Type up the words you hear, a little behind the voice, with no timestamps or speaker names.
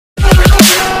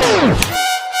What's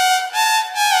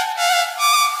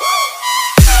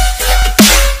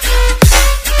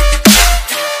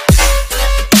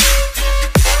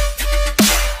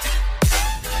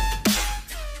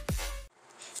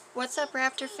up,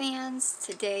 Raptor fans?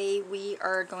 Today we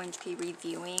are going to be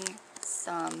reviewing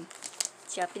some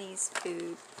Japanese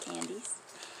food candies.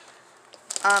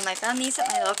 I found these at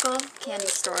my local candy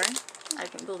store. I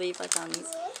can't believe I found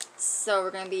these. So we're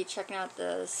going to be checking out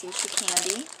the sushi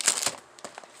candy.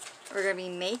 We're going to be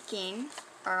making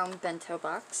our own bento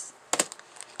box.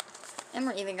 And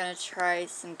we're even going to try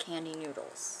some candy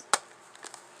noodles.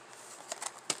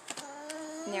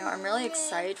 Now, I'm really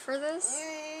excited for this.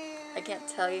 I can't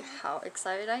tell you how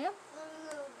excited I am.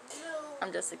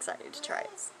 I'm just excited to try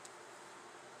it.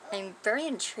 I'm very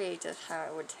intrigued of how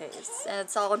it would taste. And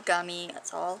it's all gummy.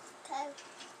 It's all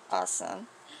awesome.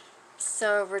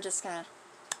 So we're just gonna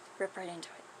rip right into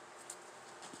it.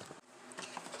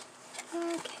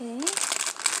 Okay.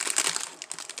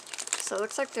 So it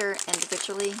looks like they're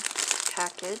individually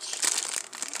packaged.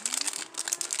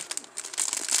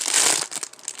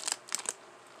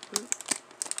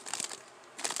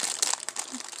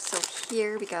 So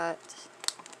here we got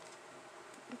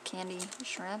candy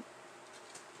shrimp.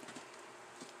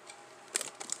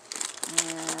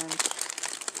 And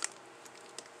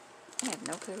I have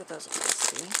no clue what those are supposed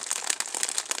to be.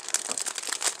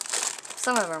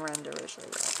 Some of them are individually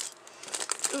wrapped.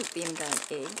 Ooh, we even got an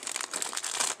egg.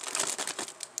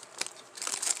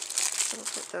 So we'll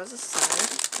put those aside.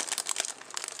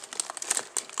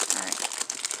 Alright.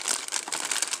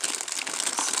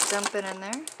 Just dump it in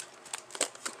there.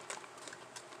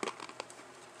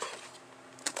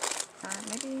 Or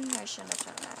maybe I shouldn't have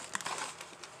done that.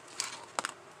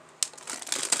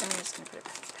 I'm just going to put it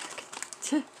back.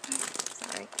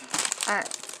 Sorry.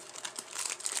 Alright.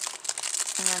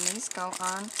 And then these go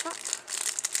on top.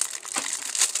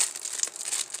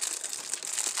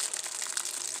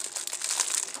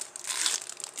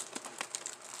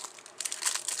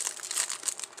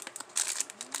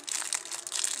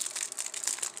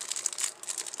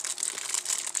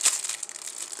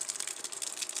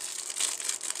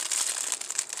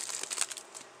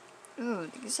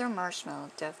 Ooh, these are marshmallow,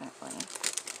 definitely.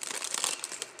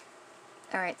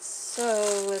 Alright,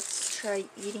 so let's try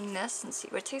eating this and see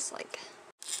what it tastes like.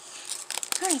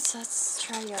 Alright, so let's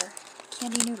try our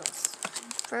candy noodles.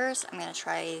 First, I'm going to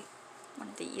try one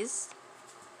of these.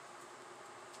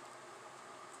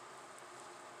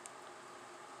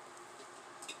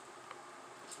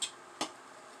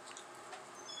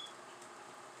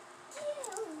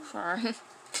 Sorry.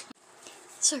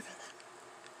 Sorry about that.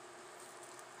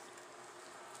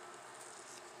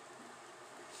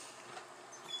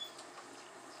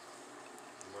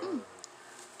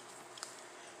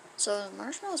 So the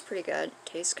marshmallow is pretty good.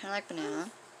 Tastes kind of like banana.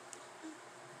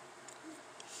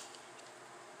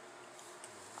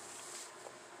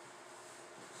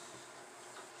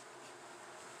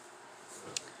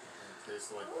 It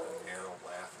tastes like banana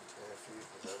Laffy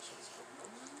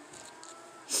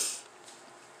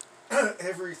Taffy.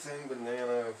 Everything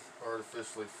banana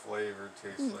artificially flavored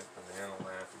tastes like banana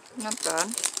Laffy Taffy. Not bad.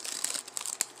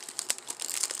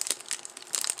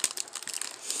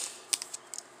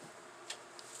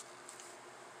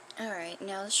 Alright,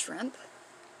 now the shrimp.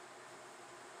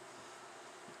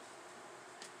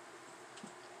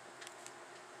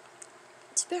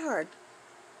 It's a bit hard.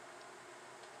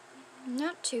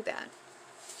 Not too bad.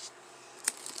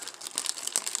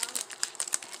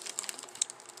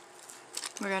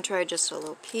 We're going to try just a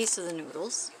little piece of the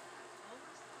noodles.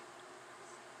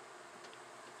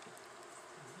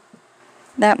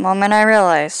 That moment I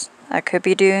realized I could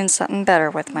be doing something better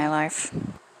with my life.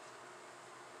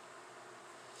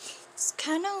 It's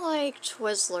kind of like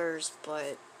Twizzlers,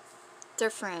 but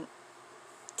different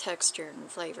texture and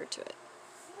flavor to it.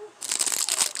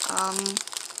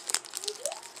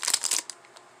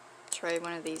 Try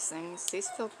one of these things. These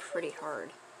feel pretty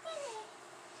hard.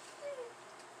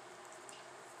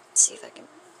 Let's see if I can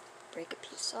break a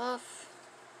piece off.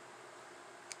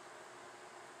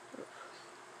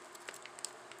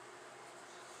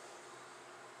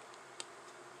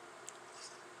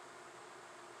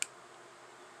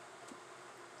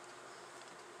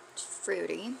 It's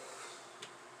fruity.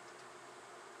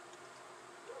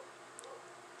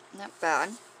 Not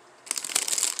bad.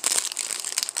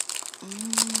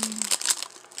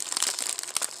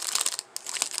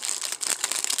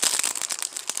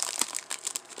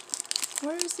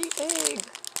 Where's the egg?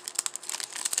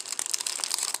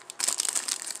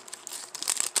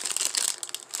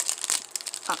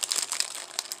 Ah.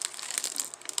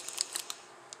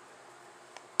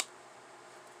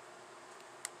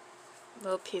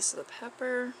 Little piece of the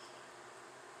pepper.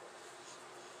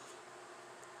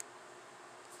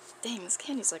 Dang, this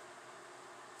candy's like,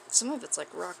 some of it's like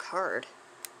rock hard.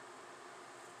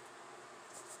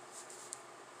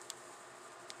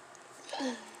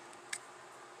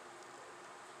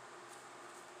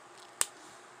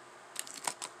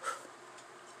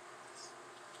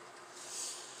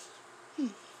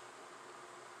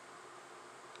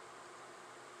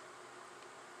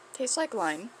 Tastes like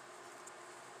lime.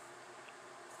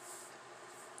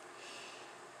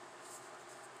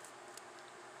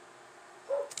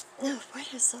 No, why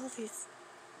is all these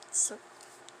so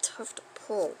tough to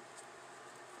pull?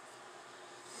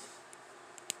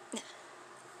 They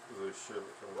should have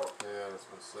come up. Yeah, it's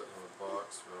been sitting in the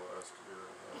box for the last year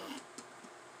and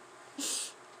a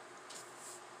half.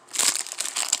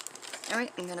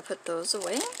 Alright, I'm gonna put those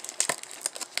away.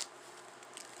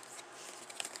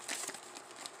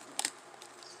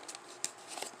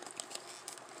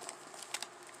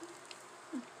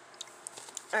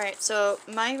 Alright, so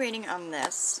my rating on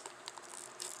this,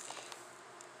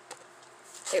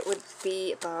 it would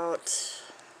be about,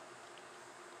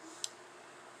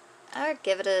 I would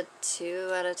give it a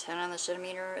 2 out of 10 on the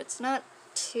shitometer. It's not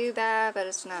too bad, but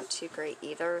it's not too great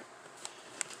either.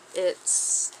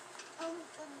 It's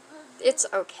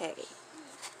okay.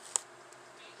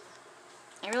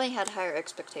 I really had higher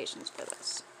expectations for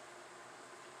this.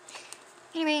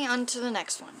 Anyway, on to the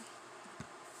next one.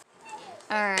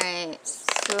 Alright,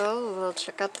 so we'll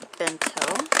check out the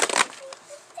bento.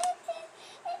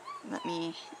 Let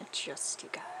me adjust you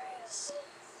guys.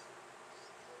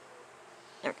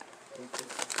 There we go.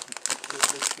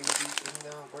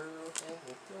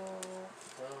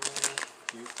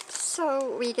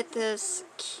 So we get this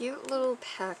cute little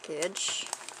package.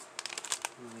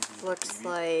 Looks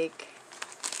like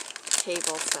a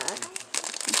table set.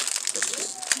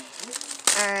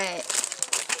 Alright.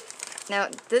 Now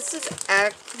this is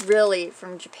really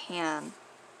from Japan.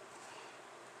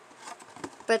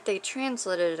 But they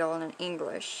translated it all in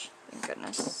English. Thank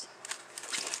goodness.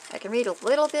 I can read a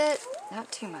little bit,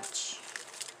 not too much.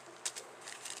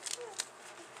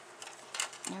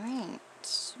 Alright,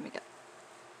 so we got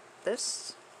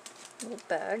this little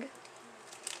bag.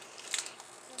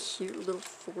 Cute little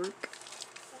fork.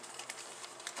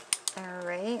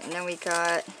 Alright, and then we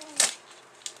got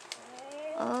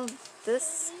all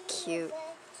this cute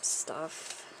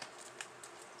stuff.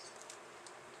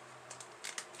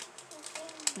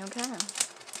 Okay.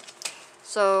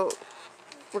 So,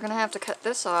 we're going to have to cut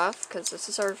this off, because this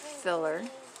is our filler.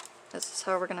 This is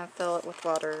how we're going to fill it with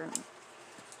water. And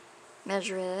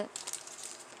measure it.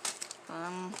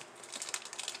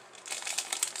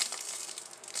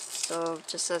 So, it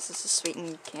just says this is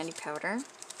sweetened candy powder.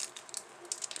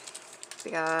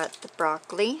 We got the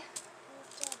broccoli.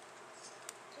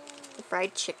 The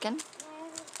fried chicken.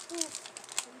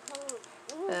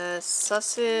 The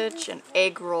sausage and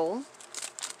egg roll.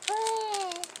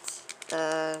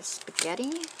 The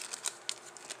spaghetti.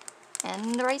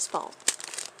 And the rice ball.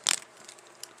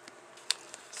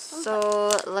 So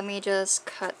let me just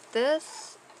cut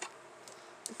this,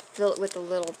 fill it with a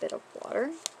little bit of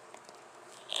water,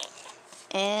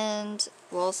 and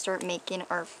we'll start making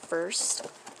our first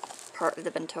part of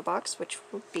the bento box, which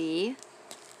will be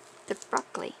the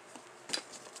broccoli.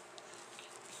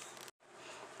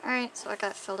 Alright, so I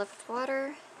got filled up with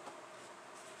water.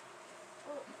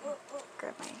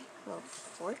 Grab my little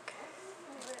fork.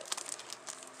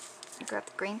 I grab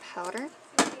the green powder,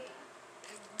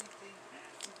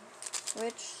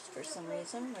 which for some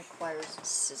reason requires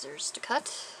scissors to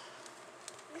cut.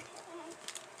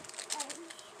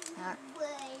 There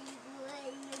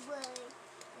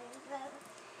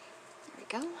we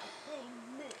go.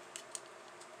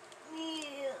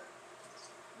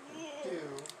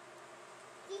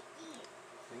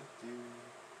 Thank you.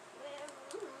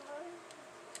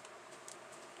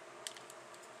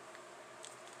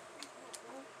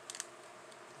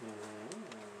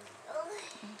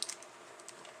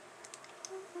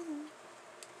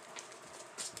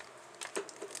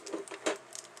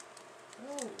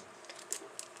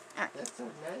 Alright. That's so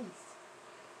nice.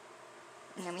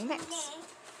 And then we mix.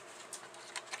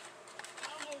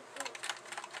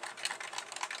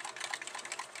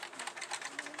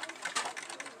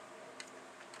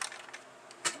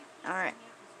 Alright.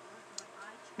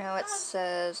 Now it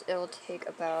says it'll take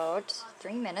about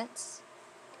 3 minutes.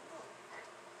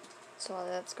 So while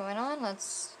that's going on,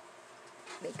 let's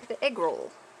make the egg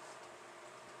roll.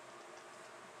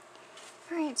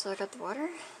 Alright, so I got the water.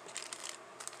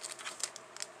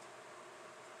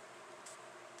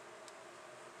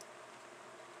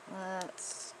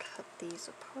 Let's cut these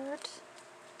apart.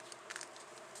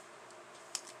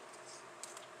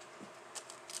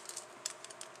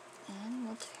 And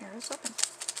we'll tear this open.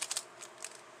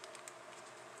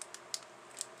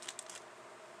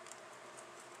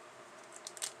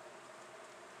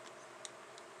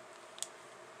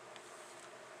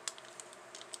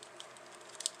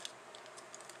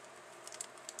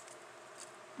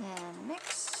 And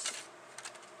mix.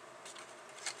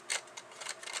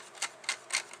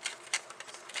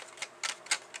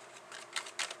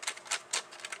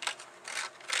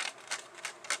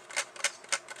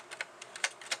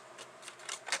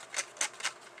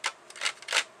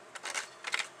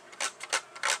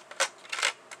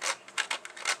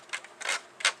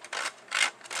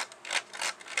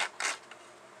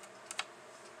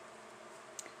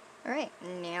 Alright,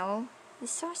 now the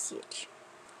sausage.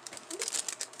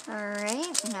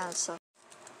 Alright, now the sausage.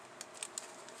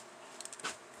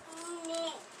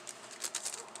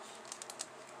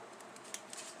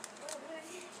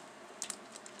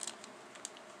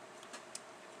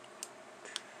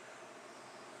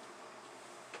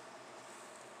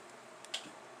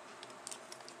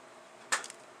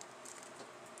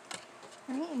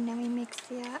 Alright, and now we mix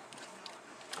that.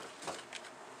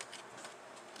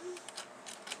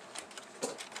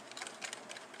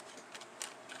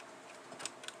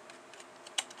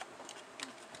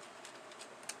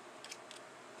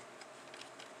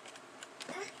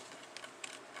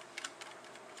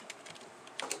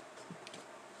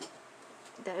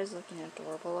 That is looking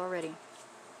adorable already.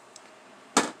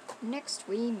 Next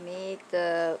we make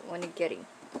the onigiri,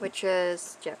 which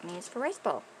is Japanese for rice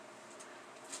ball.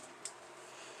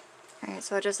 Alright,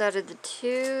 so I just added the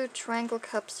 2 triangle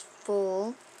cups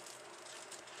full.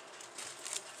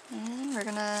 And we're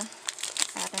gonna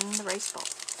add in the rice ball.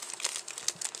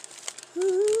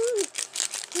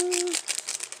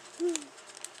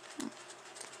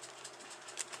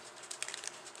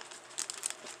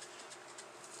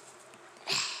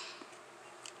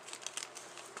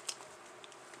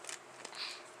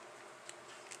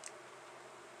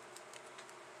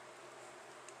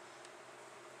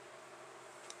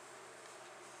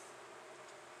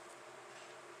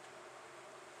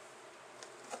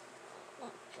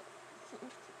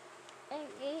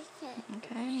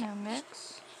 Okay, now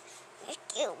mix.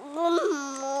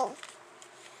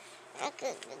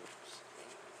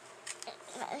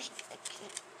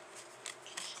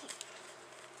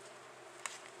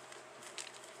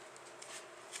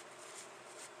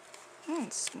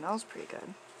 It smells pretty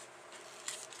good.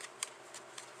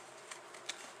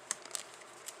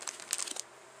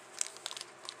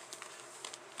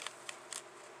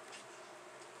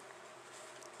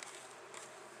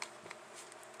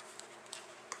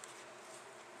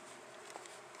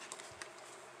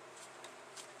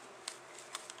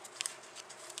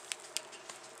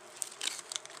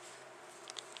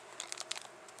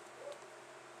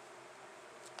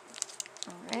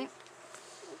 Alright,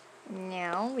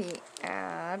 now we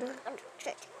add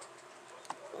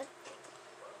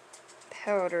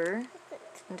powder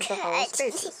into the hollow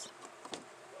spaces.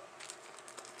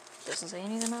 Doesn't say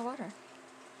anything about water.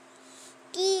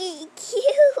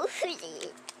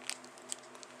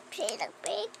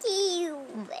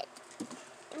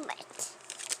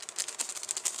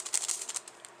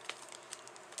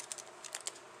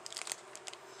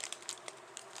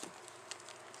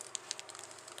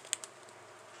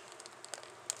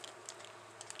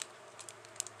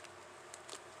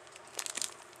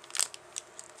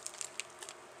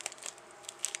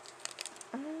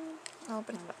 I'll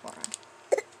open it up more.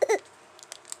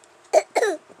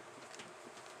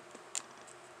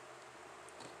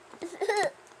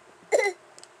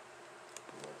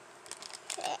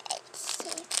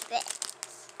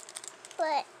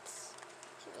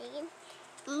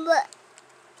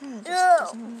 There we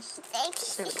go.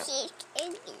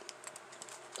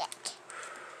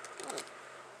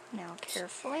 Now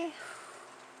carefully.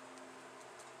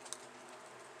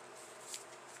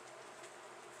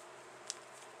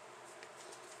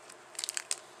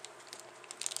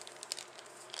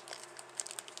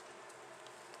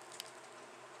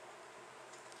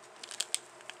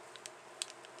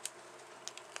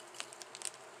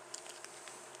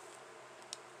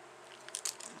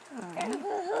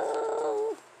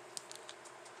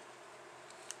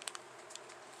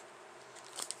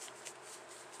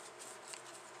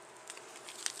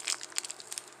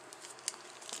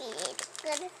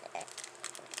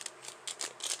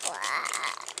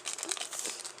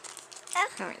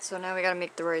 Alright, so now we gotta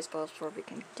make the rice balls before we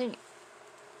can continue.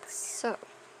 So,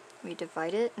 we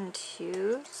divide it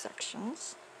into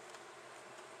sections,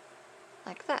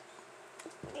 like that.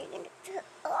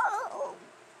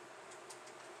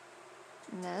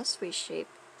 And this we shape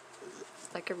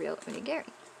like a real onigiri.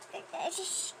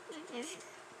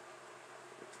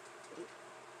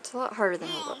 It's a lot harder than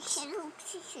it looks.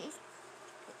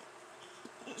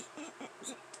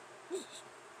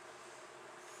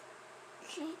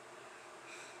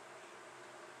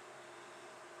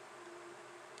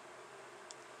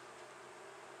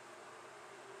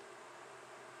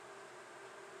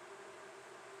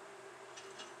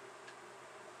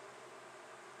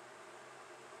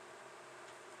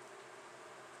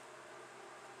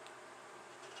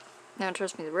 Now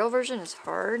trust me, the real version is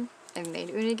hard. I've made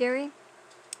unigiri,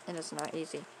 and it's not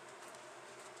easy.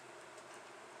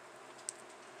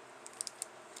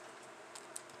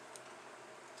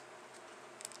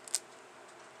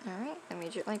 Alright,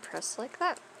 immediately press like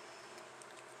that.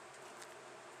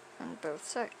 On both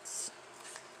sides.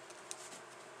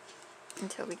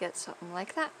 Until we get something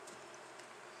like that.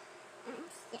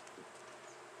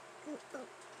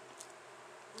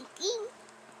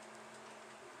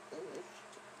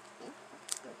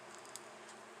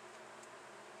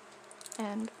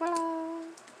 And voila!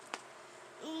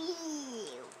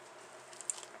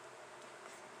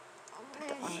 Put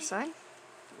that on the side.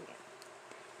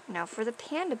 Now for the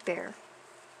panda bear.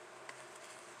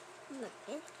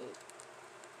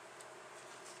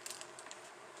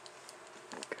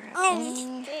 Grab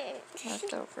any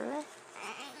left over.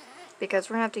 Because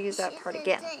we're going to have to use that part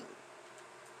again.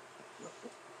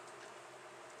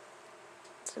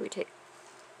 So we take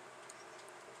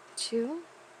 2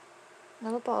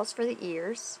 little balls for the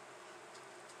ears.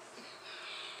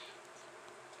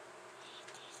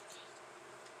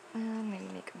 And maybe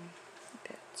make them a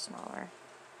bit smaller.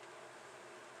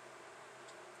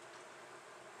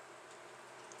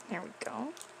 There we go.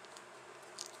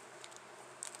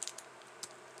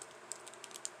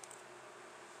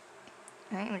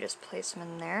 Alright, we just place them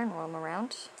in there and roll them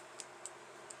around.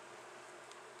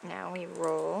 Now we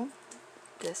roll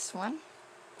this one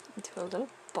into a little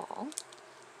ball.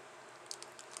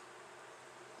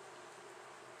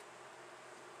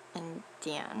 And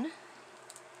then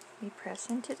we press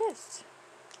into this.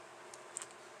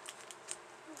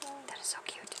 That is so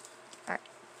cute. Alright.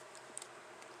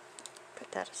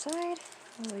 Put that aside.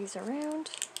 Roll these around.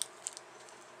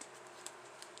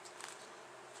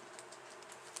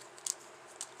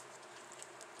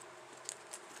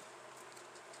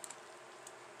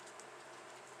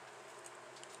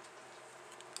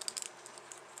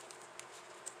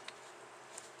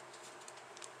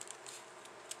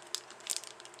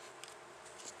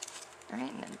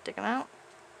 Alright, and then dig them out.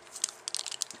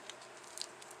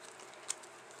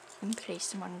 And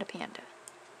place them on the panda.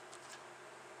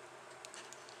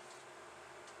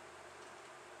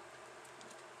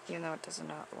 Even though it does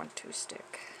not want to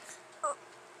stick.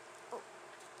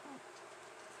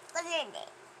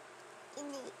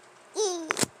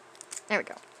 There we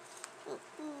go.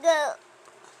 Go.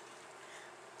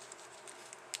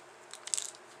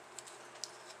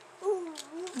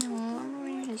 No, I'm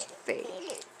ruining his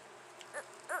face.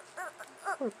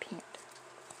 Poor panda.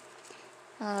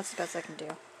 Oh, that's the best I can do.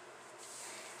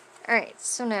 Alright,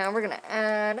 so now we're gonna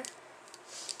add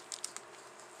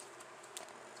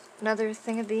another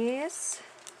thing of these.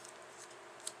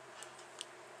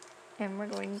 And we're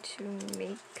going to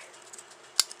make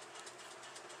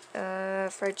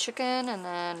fried chicken and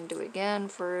then do it again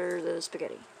for the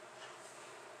spaghetti.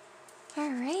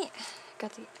 Alright,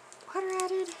 got the water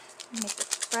added. Make the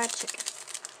fried chicken.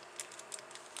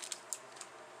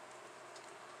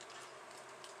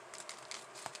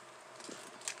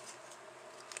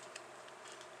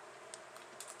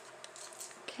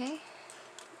 Okay,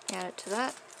 add it to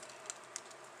that.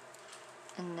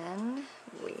 And then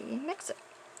we mix it.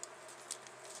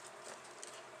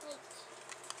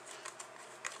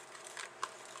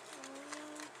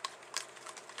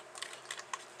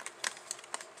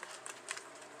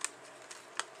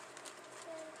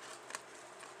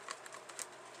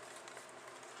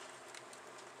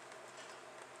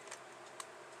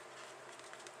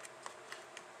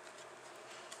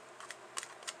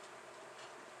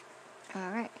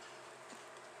 Alright.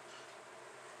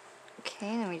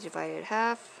 Okay, then we divide it in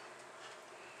half.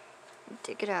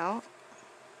 Dig it out.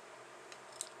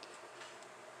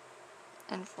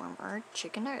 And form our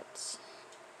chicken nuggets.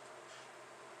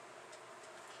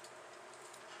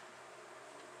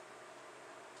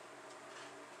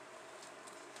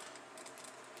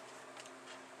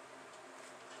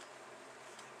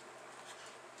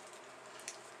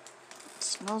 It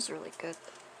smells really good.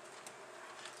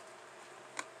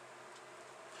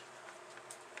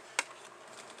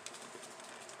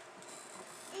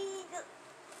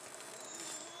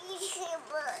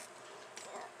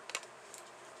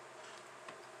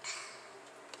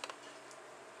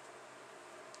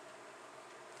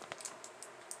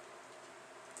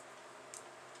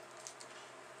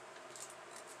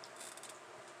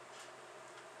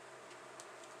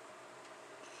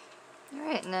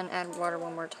 Alright, and then add water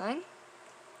one more time.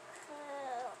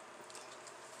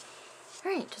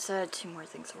 Alright, just add 2 more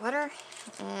things of water,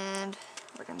 and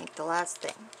we're going to make the last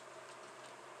thing.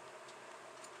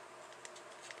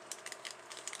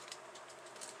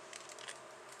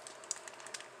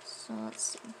 So let's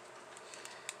see.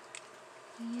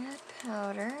 We add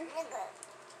powder.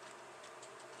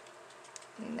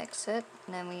 We mix it,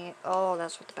 and then we, oh,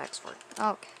 that's what the bag's for.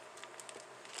 Okay.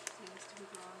 Seems to be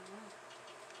growing well.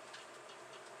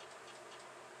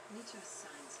 We need to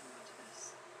assign someone to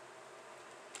this.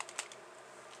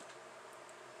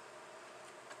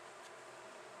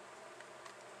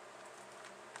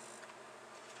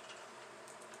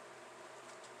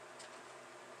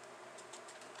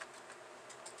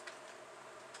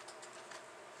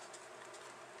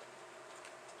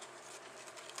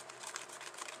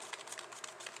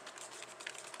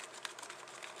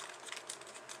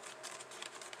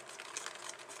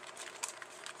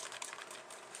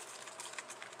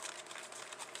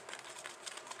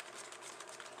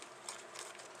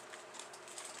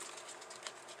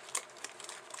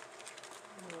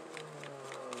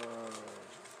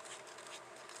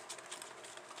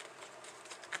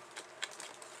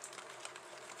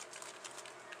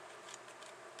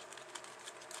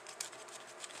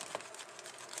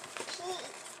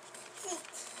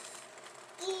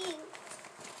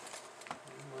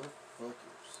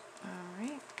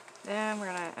 Alright. Then we're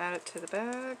gonna add it to the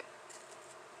bag.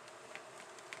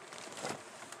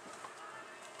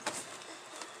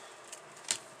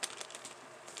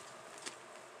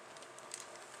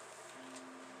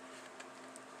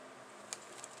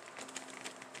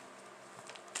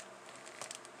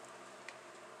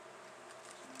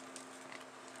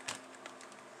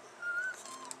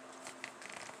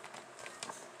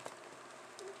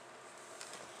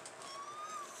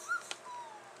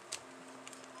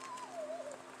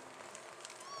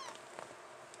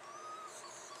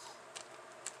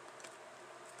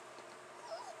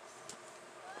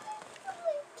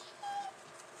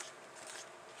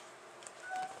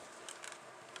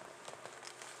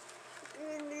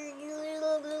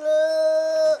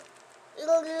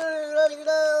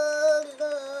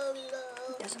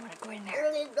 Doesn't want to go in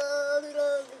there.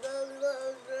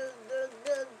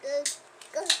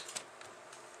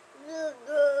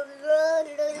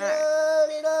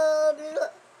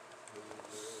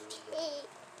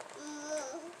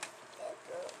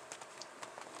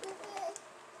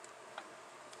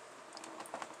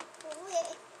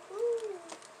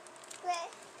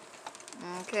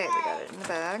 Okay, we got it in the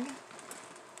bag.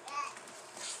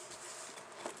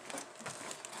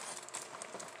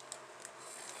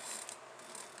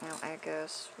 Now I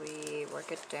guess we work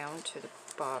it down to the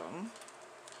bottom.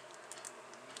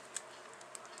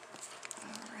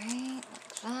 Alright,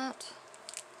 like that.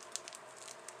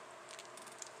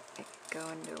 It could go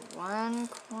into one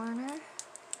corner.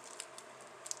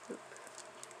 Oop.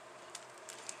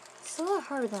 It's a lot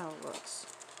harder than it looks.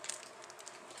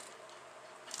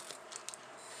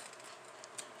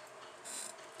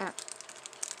 Ah.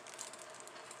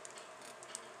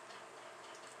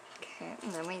 Okay,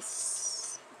 and then we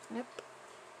snip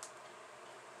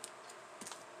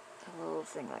a little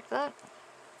thing like that.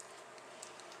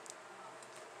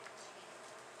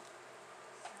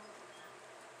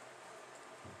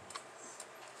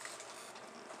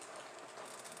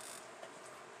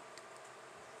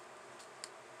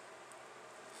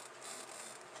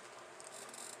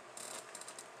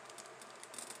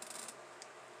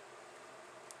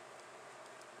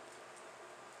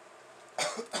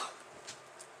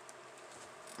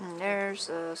 And there's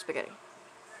the spaghetti.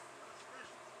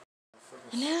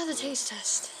 And now the taste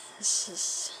test. This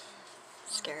is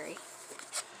scary.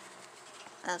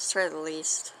 Let's try the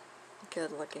least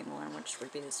good looking one, which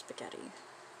would be the spaghetti.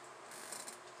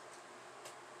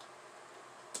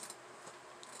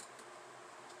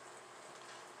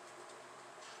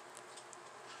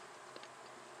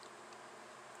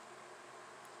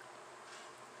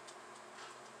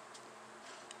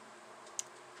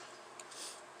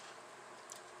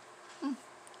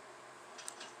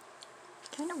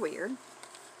 Kind of weird.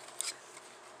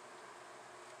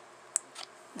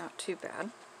 Not too bad.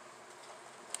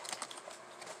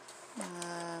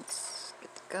 Let's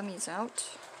get the gummies out.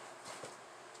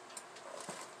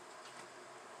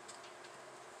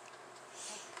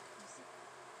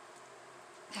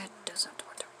 That doesn't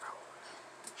want to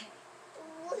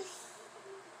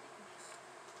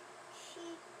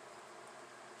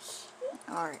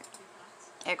roll. Alright.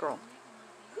 Egg roll.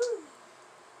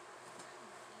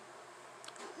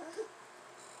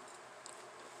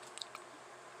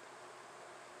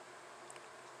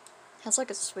 Has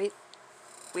like a sweet,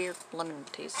 weird lemon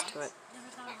taste to it.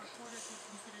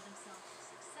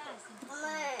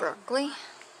 Broccoli.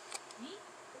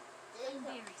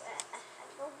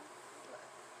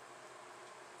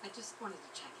 I just wanted to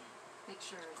check in, make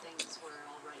sure things were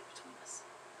all right between us.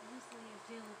 Honestly, I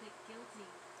feel a bit guilty.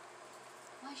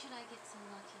 Why should I get so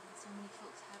lucky when so many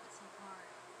folks have it so hard?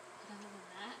 Could other than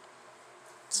that,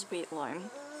 Sweet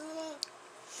lime.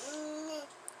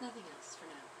 nothing else for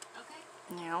now. Okay?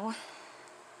 Now,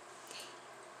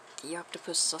 the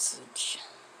octopus sausage.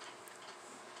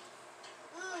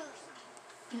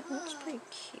 It looks pretty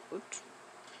cute.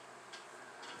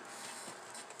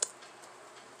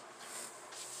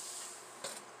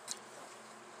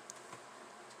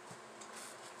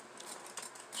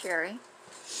 Cherry.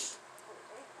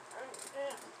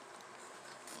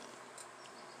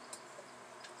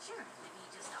 Sure. Maybe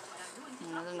just not what I'm doing to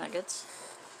And talk other to you. nuggets.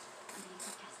 I'm being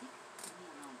sarcastic. Leave me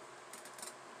alone.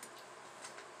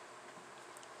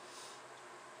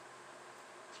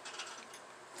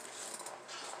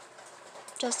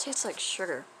 Just tastes like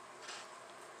sugar.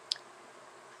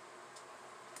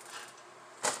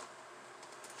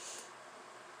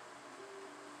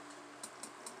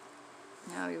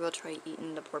 Now we will try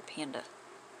eating the poor panda.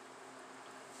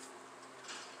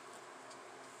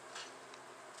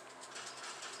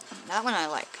 That one I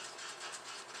like.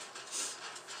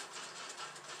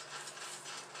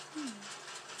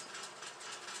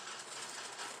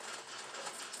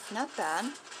 Not bad.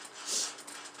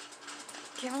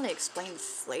 Can't really explain the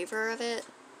flavor of it.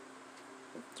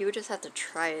 You would just have to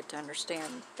try it to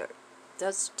understand, but it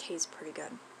does taste pretty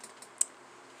good.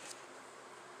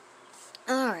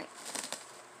 Alright.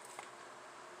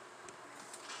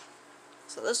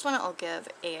 So this one I'll give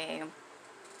a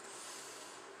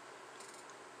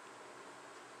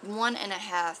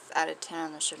 1.5 out of 10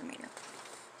 on the sugar meter.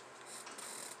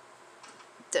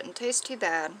 Didn't taste too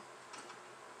bad.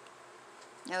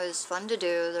 It was fun to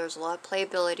do. There was a lot of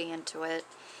playability into it.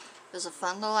 It was a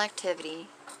fun little activity.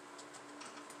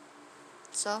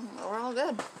 So, we're all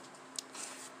good.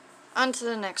 On to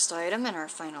the next item and our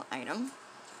final item.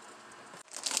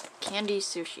 Candy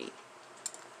sushi.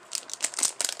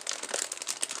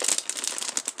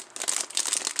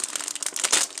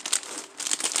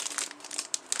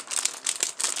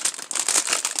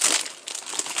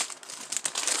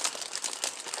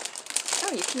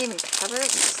 Oh, you can even cover it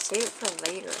and save it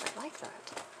for later. I like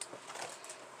that.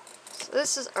 So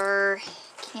this is our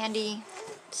candy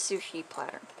sushi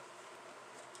platter.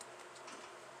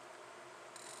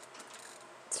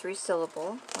 It's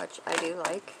resealable, which I do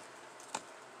like.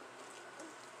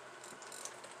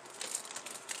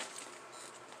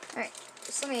 Alright,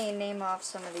 just let me name off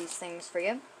some of these things for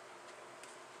you.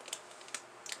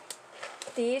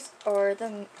 These are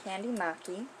the candy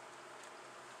maki,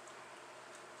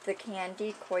 the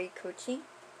candy koi kochi,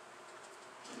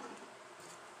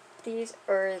 these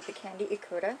are the candy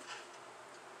ikura,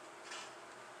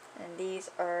 and these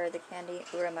are the candy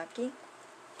uramaki,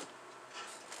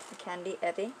 the candy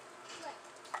ebi,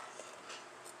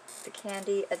 the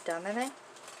candy edamame,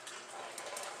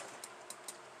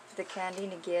 the candy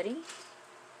nigiri,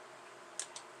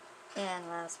 and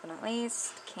last but not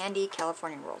least, candy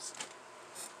California rolls.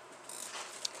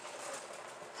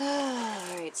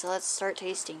 Alright, so let's start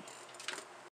tasting.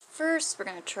 First, we're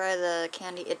going to try the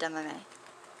candy edamame.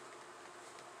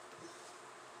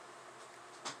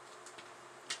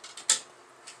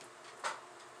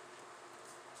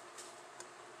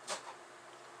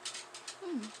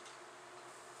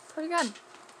 Pretty good.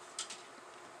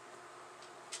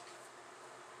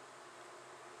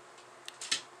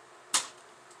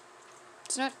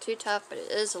 It's not too tough, but it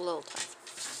is a little tough.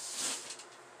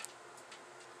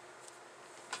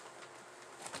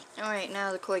 Alright,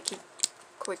 now the koi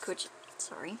kochi.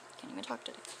 Sorry, can't even talk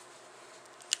today.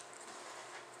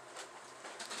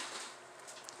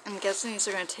 I'm guessing these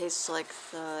are going to taste like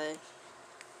the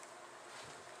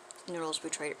noodles we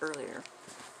tried earlier.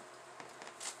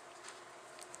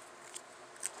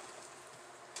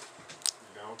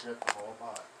 You don't get the whole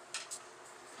pot.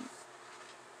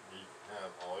 You can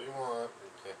have all you want, but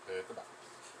you can't pay at the box.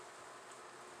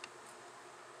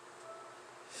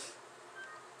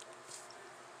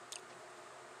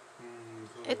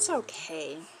 It's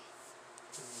okay.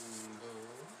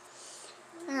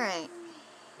 Alright.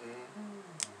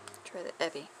 Try the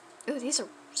ebi. Ooh, these are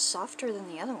softer than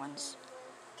the other ones.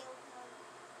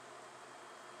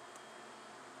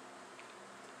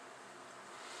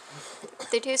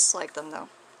 They taste like them though.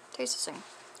 Taste the same.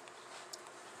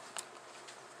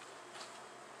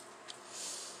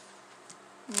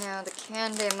 Now the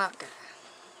candy maca.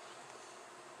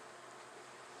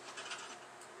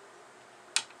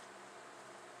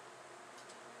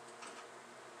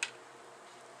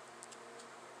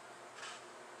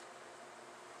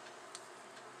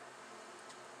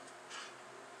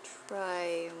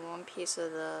 Try one piece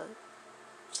of the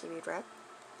seaweed wrap.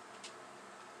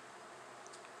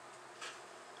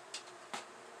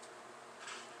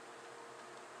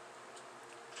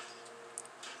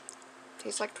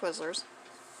 Tastes like Twizzlers.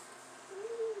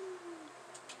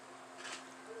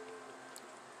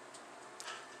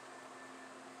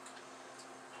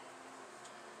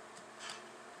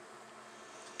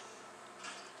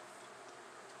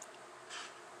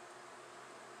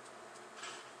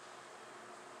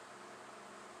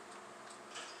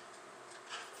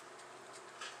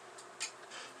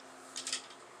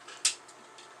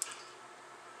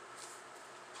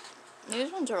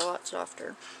 These ones are a lot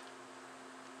softer.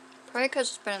 Probably because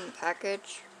it's been in the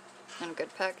package, in a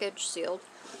good package, sealed.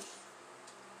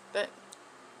 But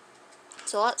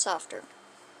it's a lot softer.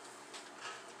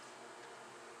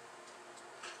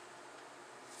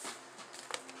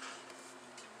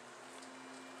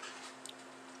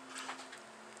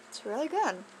 It's really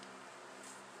good.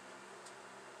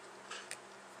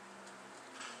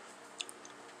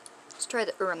 Let's try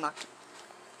the uramak.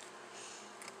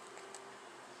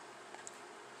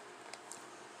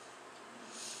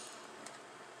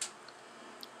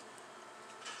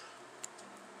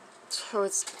 So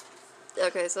it's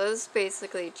okay, so this is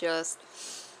basically just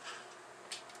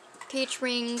peach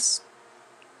rings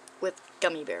with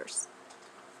gummy bears.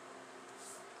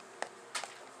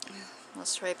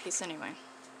 Let's try a piece anyway.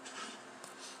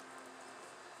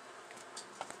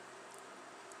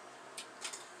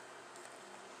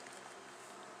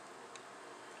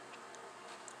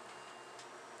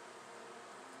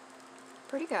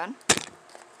 Pretty good.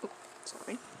 Oop,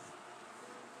 sorry.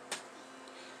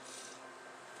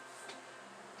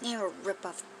 I'll rip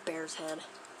off the bear's head.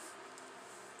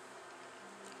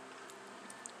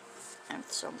 And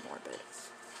it's so morbid.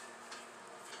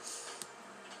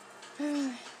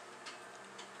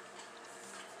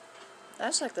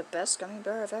 That's like the best gummy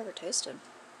bear I've ever tasted.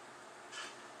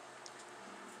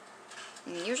 I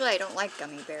mean, usually I don't like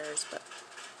gummy bears, but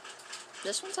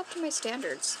this one's up to my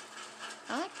standards.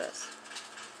 I like this.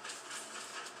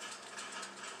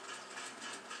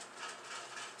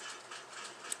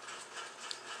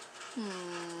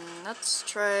 Let's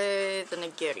try the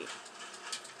nigiri.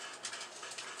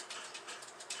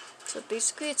 So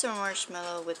basically it's a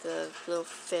marshmallow with a little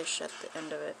fish at the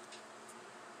end of it.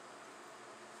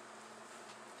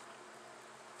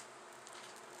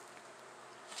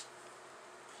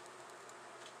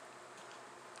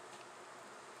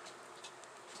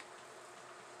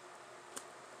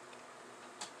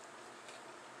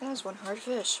 That was one hard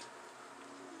fish.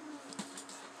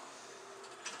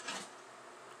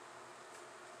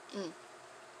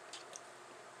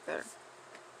 Better.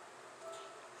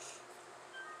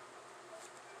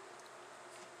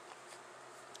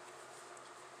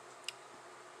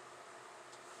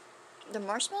 The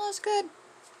marshmallow is good,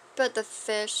 but the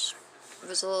fish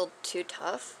was a little too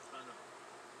tough.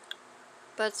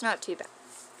 But it's not too bad.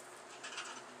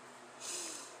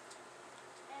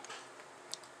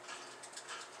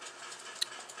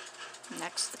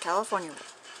 Next, the California roll.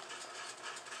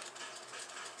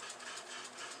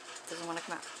 Doesn't want to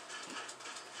come out.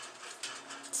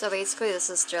 So basically this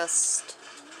is just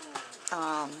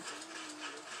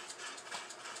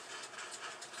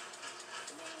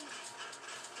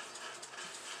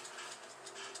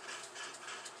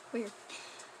weird.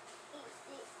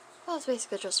 Well, it's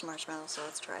basically just a marshmallow, so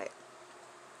let's try it.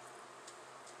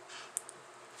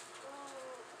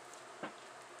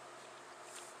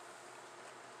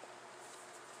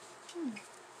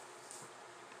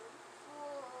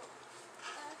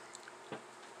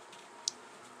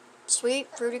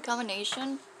 Sweet, fruity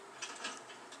combination.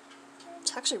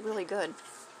 It's actually really good.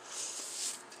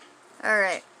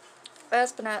 Alright,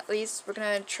 last but not least, we're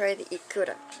gonna try the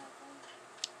ikura,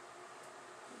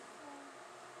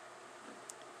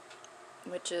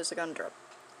 which is a gumdrop.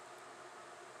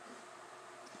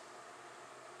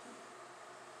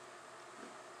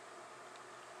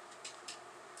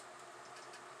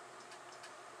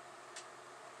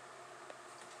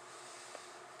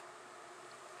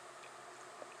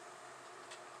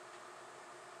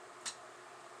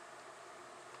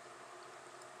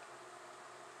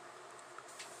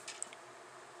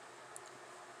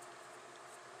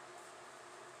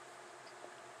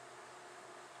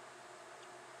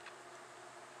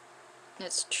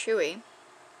 It's chewy,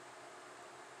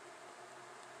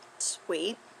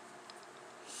 sweet.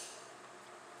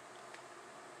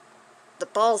 The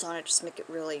balls on it just make it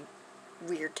really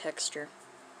weird texture.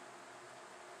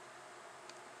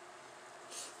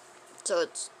 So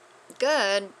it's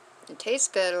good, it tastes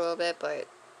good a little bit, but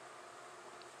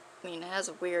I mean, it has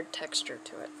a weird texture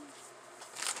to it.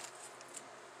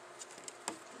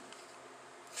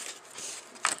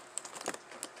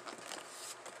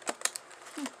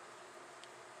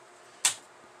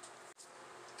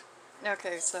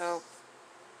 Okay, so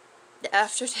the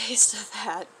aftertaste of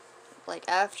that, Like,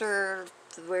 after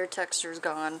the weird texture's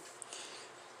gone,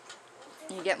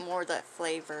 you get more of that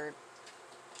flavor.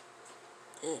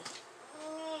 Ugh.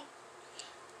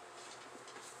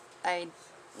 I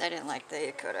didn't like the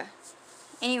Dakota.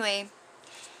 Anyway,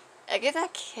 I give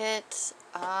that kit,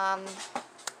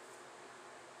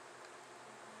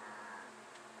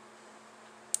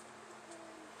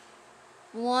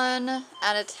 1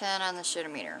 out of 10 on the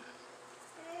shitometer.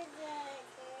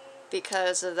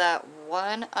 Because of that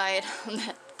one item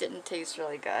that didn't taste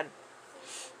really good.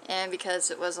 And because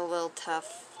it was a little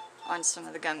tough on some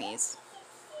of the gummies.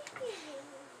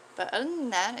 But other than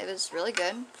that, it was really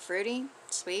good. Fruity,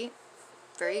 sweet,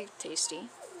 very tasty.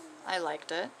 I liked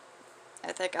it.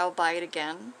 I think I'll buy it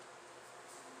again.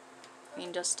 I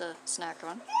mean, just to snack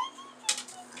on.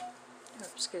 Oh,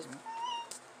 excuse me.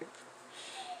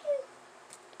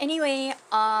 Anyway,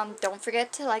 don't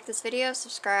forget to like this video,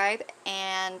 subscribe,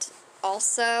 and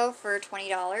also for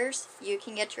 $20, you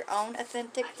can get your own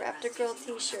authentic Raptor Girl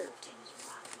t-shirt.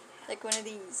 Like one of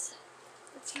these.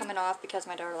 It's coming off because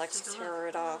my daughter likes to tear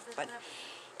it off, but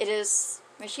it is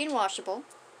machine washable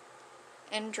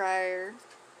and dryer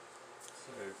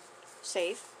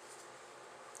safe.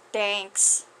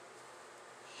 Thanks,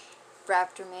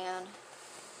 Raptor Man.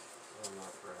 I'm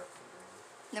not Raptor Man.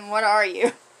 Then what are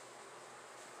you?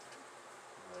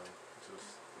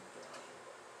 Just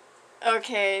the guy.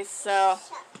 Okay, so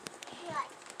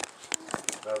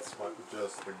That's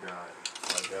just the guy.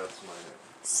 Like, that's my name.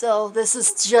 so this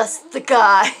is just the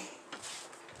guy.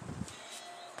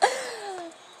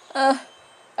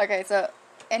 Okay, so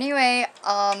anyway,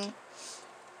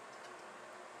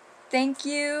 thank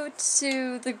you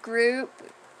to the group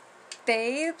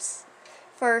Babes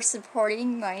for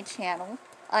supporting my channel.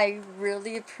 I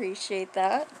really appreciate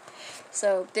that.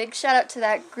 So big shout out to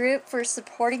that group for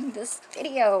supporting this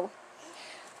video.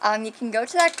 You can go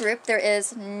to that group. There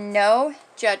is no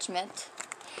judgment.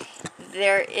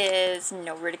 There is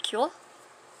no ridicule.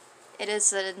 It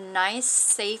is a nice,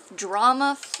 safe,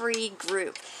 drama-free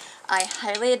group. I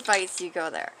highly advise you go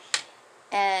there.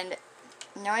 And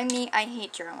knowing me, I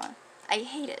hate drama. I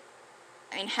hate it.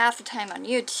 I mean, half the time on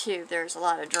YouTube, there's a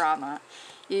lot of drama.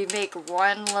 You make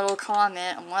one little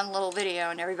comment and one little video,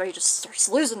 and everybody just starts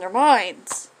losing their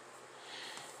minds.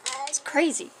 It's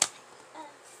crazy.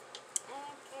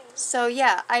 So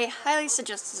yeah, I highly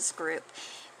suggest this group.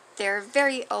 They're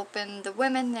very open. The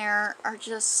women there are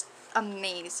just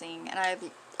amazing, and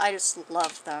I just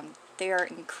love them. They are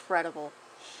incredible.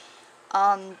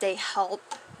 They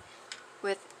help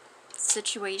with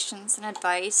situations and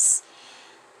advice.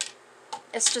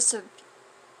 It's just a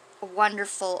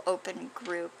wonderful open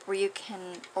group where you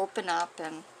can open up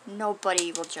and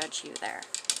nobody will judge you there.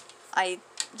 I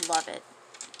love it.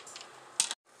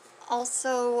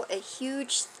 Also, a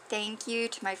huge thank you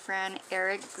to my friend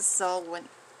Eric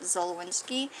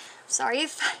Zolwinski. Sorry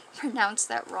if I pronounced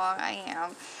that wrong,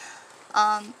 I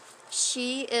am.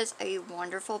 She is a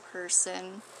wonderful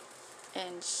person,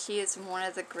 and she is one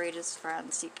of the greatest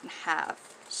friends you can have.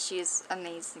 She is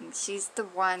amazing. She's the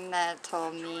one that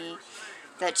told me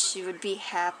that she would be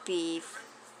happy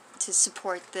to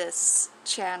support this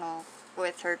channel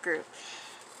with her group.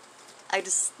 I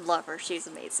just love her. She's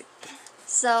amazing.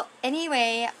 So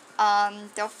anyway,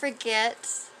 don't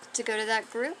forget to go to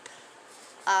that group,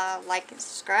 like and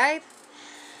subscribe.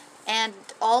 And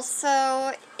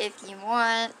also, if you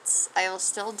want, I will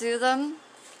still do them.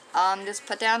 Just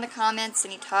put down in the comments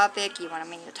any topic you want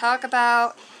me to talk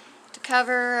about, to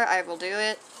cover. I will do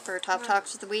it for Top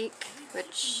Talks of the Week,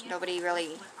 which nobody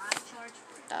really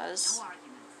does.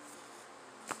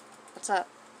 What's up?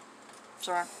 What's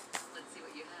wrong?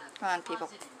 Come on, people.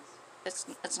 It's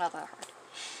not that hard.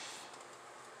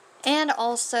 And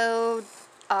also,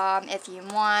 if you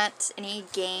want any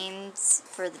games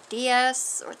for the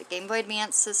DS or the Game Boy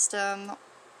Advance system,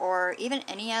 or even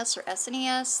NES or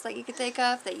SNES that you could think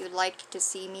of that you'd like to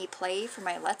see me play for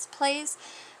my Let's Plays,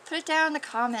 put it down in the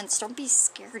comments. Don't be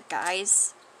scared,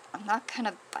 guys. I'm not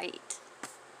gonna bite.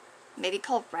 Maybe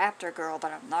call Raptor Girl,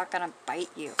 but I'm not gonna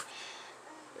bite you.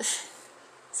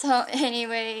 So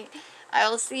anyway, I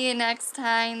will see you next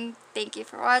time. Thank you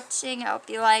for watching. I hope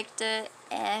you liked it,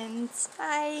 and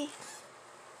bye.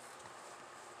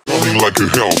 Running like a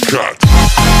Hellcat.